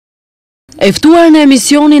E ftuar në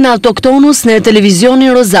emisionin Autochthonous në televizionin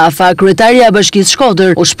Rozafa, kryetarja e Bashkisë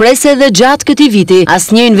Shkodër u shpreh edhe gjatë këtij viti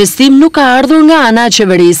asnjë investim nuk ka ardhur nga ana e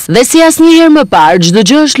qeverisë dhe si asnjëherë më parë çdo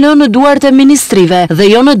gjë është lënë në duart e ministrive dhe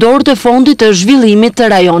jo në dorë të fondit të zhvillimit të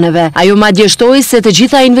rajoneve. Ajo madje shtoi se të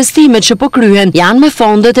gjitha investimet që po kryhen janë me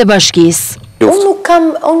fondet e bashkisë. Unë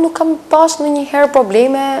nuk kam pas ndonjëherë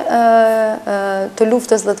probleme të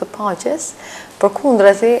luftës dhe të paqes.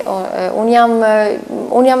 Përkundrazi, unë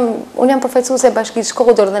jam përfaqësuese e Bashkisë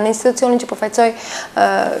Shkodër dhe në institucionin që përfaqësoj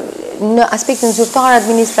në aspektin zyrtar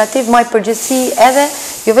administrativ më përgjithësi edhe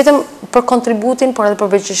jo vetëm për kontributin, por edhe për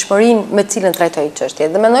përgjegjësinë me cilën trajtoj çështje.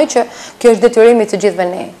 Dhe mendoj që kjo është detyrimi të gjithëve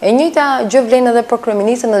ne. E njëjta gjë vlen edhe për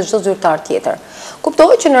kryeministrin dhe çdo zyrtar tjetër.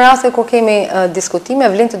 Kuptoj që në raste kur kemi diskutime,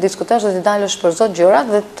 vlen të diskutosh dhe të dalësh për çdo gjëra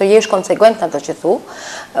dhe të jesh konsekuent në ato që thu.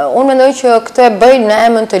 Unë mendoj që këtë e bëj në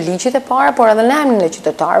emër të ligjit e parë, por edhe në emrin e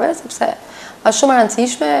qytetarëve, sepse është shumë e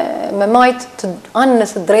rëndësishme me majt të anën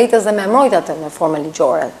e së drejtës dhe me mbrojt atë në formë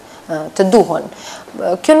ligjore të duhur.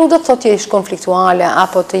 Kjo nuk do të thotë të jesh konfliktuale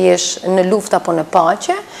apo të jesh në luftë apo në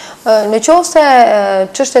paqe. Në qoftë se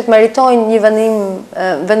çështjet meritojnë një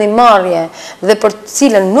vendimmarrje dhe për të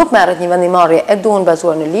cilën nuk merret një vendimmarrje e duhen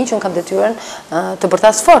bazuar në ligj, unë kam detyrën të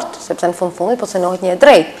bërtas fort, sepse në fundit po synohet një e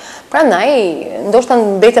drejtë. Prandaj, ndoshta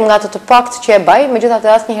mbetem nga ato të pakt që e baj,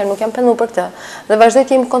 megjithatë asnjëherë nuk jam penduar për këtë. Dhe vazhdoj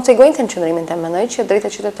të jem konsekvente në qëndrimin tim, mendoj që drejtat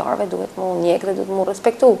e qytetarëve duhet mu njek dhe duhet mu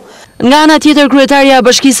respektu. Nga ana tjetër, kryetarja e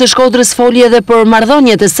Bashkisë së Shkodrës foli edhe për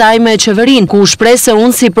marrëdhëniet e saj me qeverinë, ku u shpreh se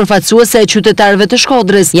unë si përfaqësuese e qytetarëve të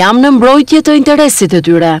Shkodrës jam në mbrojtje të interesit të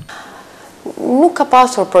tyre. Nuk ka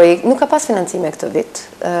pasur projekt, nuk ka pas financime këtë vit.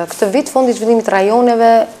 Këtë vit Fondi i Zhvillimit të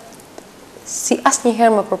Rajoneve si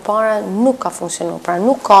asnjëherë më përpara nuk ka funksionuar. Pra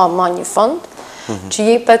nuk ka më një fond që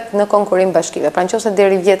jepet në konkurrim bashkive. Pra nëse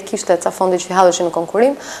deri vjet kishte ca fonde që halleshin në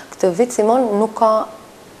konkurrim, këtë vit Simon nuk ka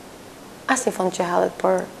asnjë fond që hallet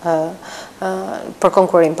për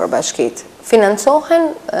konkurrim për bashkitë.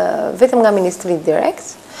 Financohen vetëm nga ministri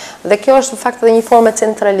direkt. Dhe kjo është në fakt edhe një formë e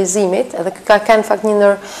centralizimit, edhe ka në fakt një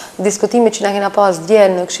ndër diskutimet që na kena pas dje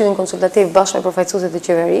në Këshillin Konsultativ bashkë me përfaqësuesit e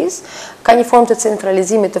qeverisë, ka një formë të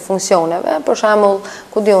centralizimit të funksioneve. Për shembull,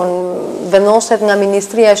 ku diun, vendoset nga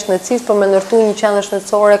Ministria e Shëndetësisë për me ndërtu një qendër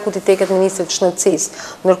shëndetësore ku t'i teket ministrit të shëndetësisë,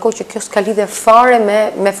 ndërkohë që kjo s'ka lidhje fare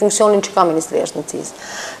me funksionin që ka Ministria e Shëndetësisë.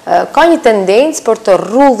 Ka një tendencë për të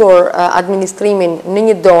rrudhur administrimin në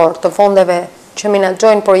një dorë të fondeve që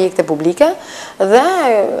menaxhojnë projekte publike dhe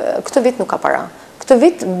këtë vit nuk ka para. Këtë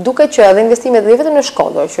vit duket që edhe investimet dhe vetëm në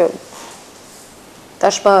Shkodër, që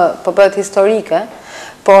tashmë po bëhet historike,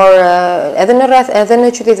 por edhe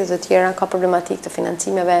në qytete të tjera ka problematikë të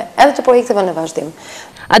financimeve edhe të projekteve në vazhdim.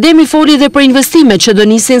 Ademi foli dhe për investimet që do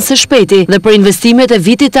nisin së shpejti dhe për investimet e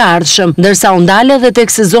vitit të ardhshëm, ndërsa u ndale edhe tek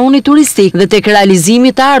sezoni turistik dhe tek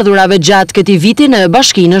realizimi të ardhurave gjatë këtij viti në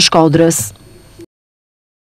Bashkinë e Shkodrës.